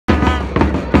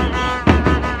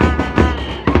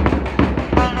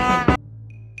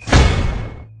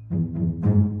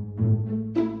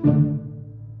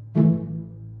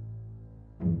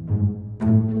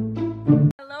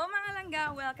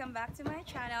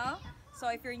channel. So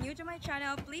if you're new to my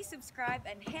channel, please subscribe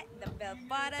and hit the bell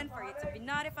button for you to be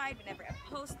notified whenever I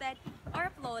posted or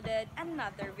uploaded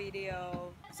another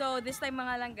video. So this time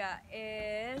mga langga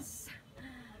is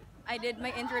I did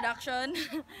my introduction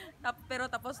pero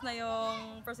tapos na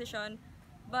yung procession.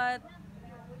 But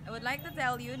I would like to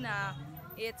tell you na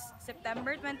it's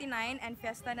September 29 and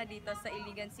fiesta na dito sa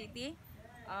Iligan City.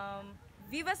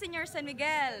 Viva Señor San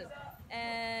Miguel!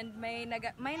 And may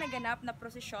naganap na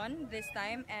prosesyon this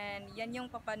time and yan yung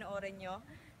papanoorin nyo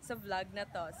sa vlog na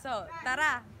to. So,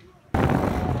 tara!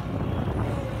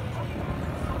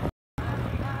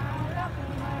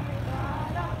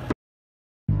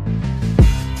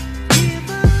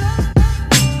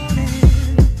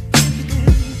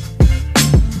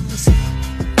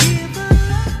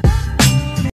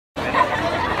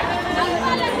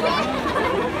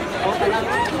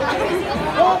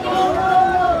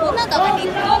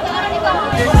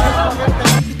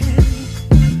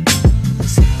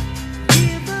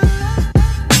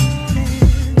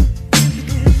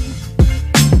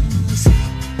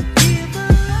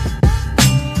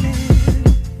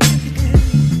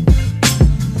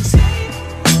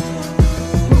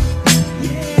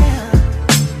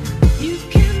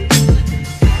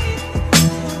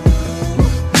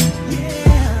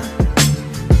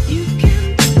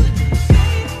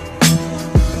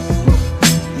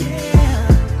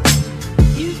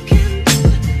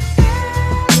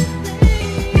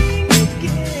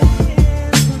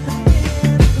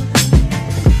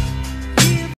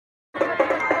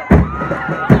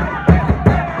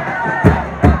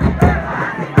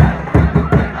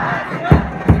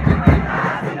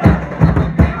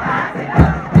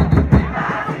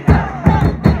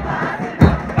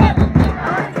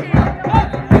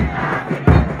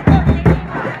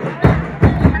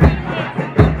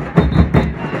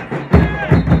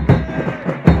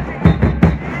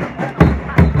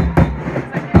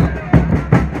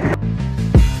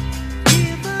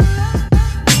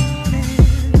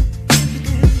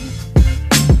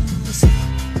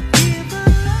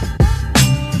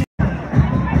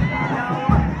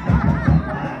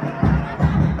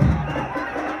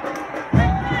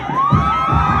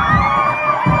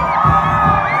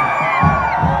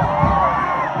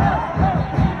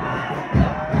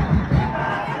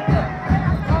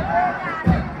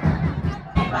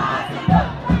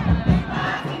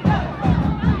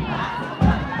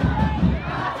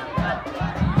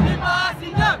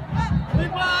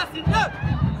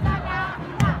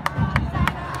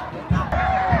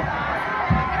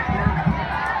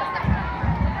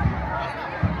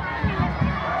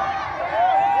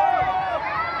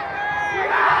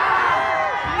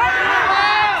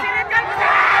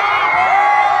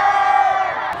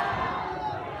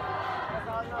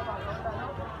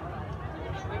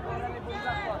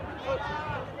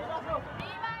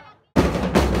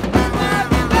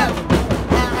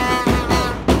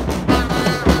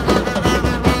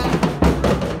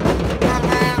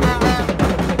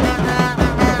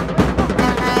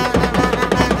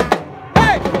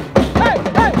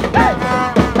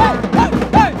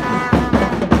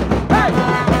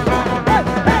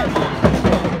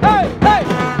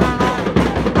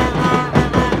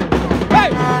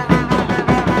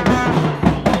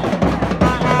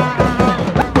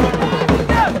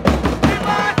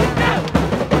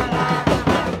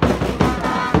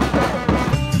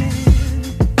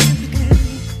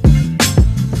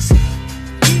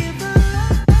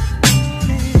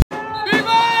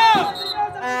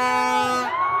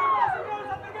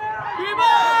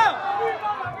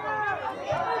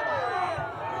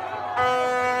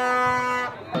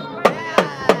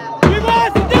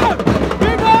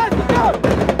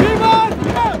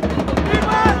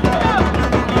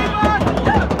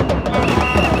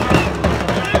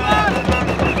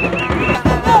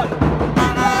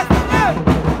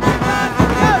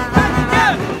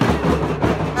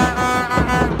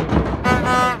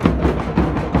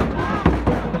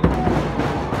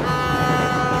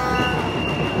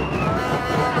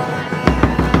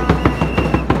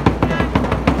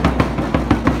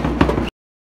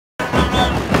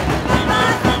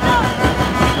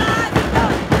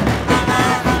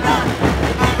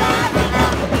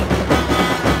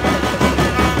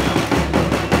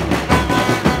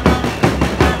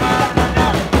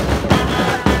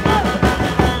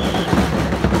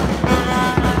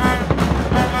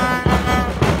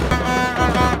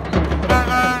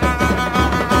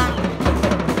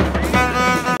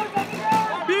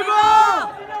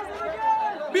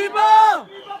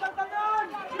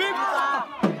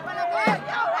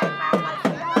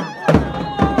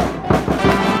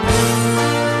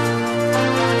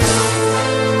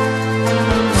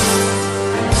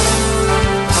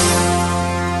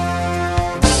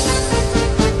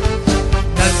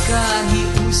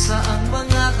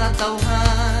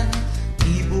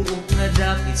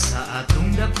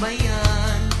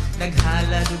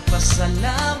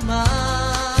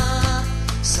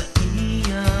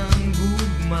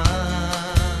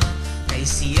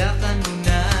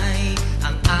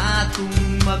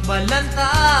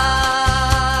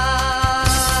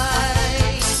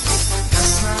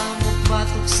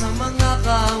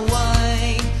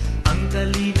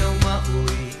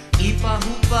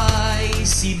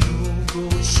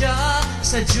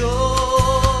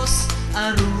 Diyos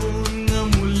aron nga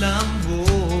mulambo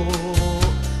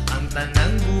ang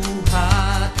tanang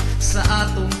buhat sa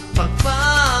atong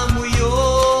pagpamuyo.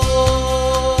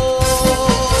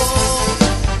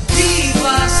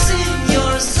 Viva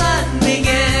Señor San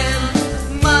Miguel,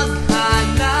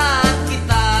 maghalat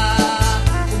kita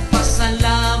ug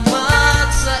pasalamat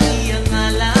sa iyang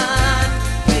ngalan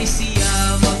kay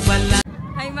siya magbalat.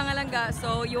 Hi mga langga,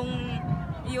 so yung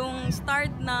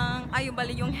start ng,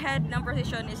 yung head ng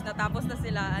procession is natapos na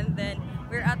sila, and then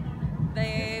we're at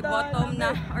the bottom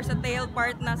na or sa tail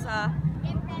part na sa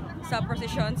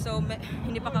procession, so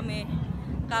hindi pa kami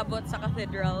kabot sa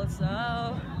cathedral. So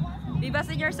Viva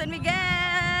Señor San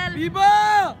Miguel!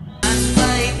 Viva!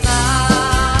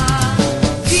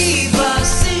 Viva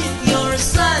Señor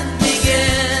San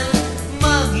Miguel,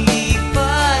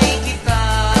 maglipay kita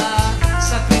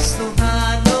sa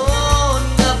Kristohanon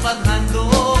nga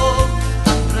paghandog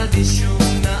ang tradisyon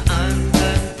na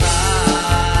andanta.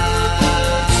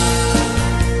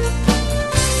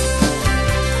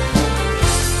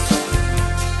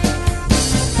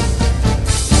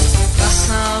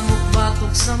 Kasamok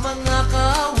batok sa mga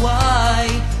kaway,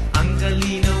 ang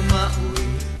kalinaw maoy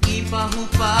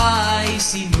ipahupay,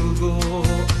 sinugo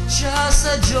siya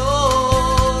sa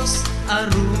Diyos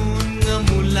aron nga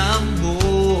mulambo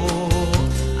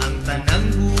ang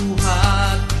tanang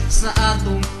buhat sa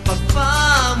atong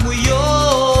pagpamuyo.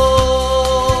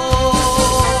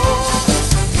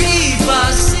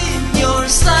 Viva Señor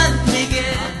San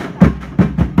Miguel.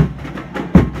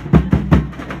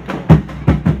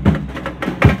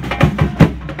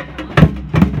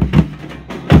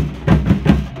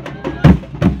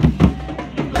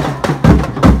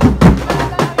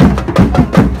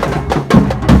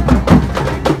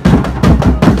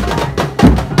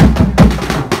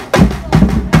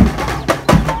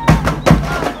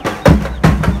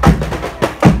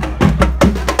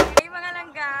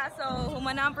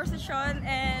 Procession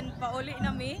and pauli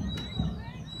nami.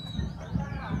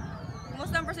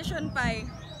 Kumusta ang procession, Pai?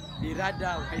 Dira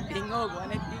daw, kay tingog,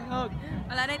 wala tingog.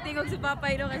 Wala na tingog si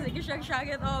Papay no kasi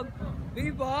gisyag-syagit og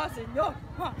Viva Señor!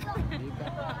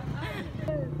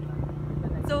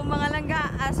 So mga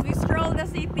langga, as we stroll the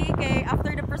city, kay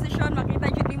after the procession, makita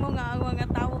jud mo nga ang mga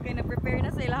tao kay nag-prepare na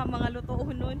sa ilang mga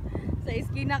lutoon nun sa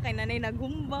iskina, kay nanay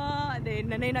naghumba, then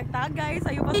nanay nagtagay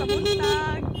sayo pa sa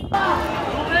buntag.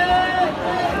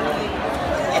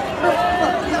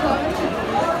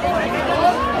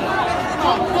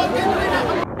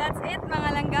 That's it mga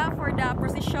langga for the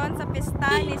procession sa pista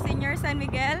ni Señor San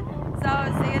Miguel. So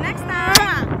see you next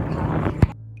time!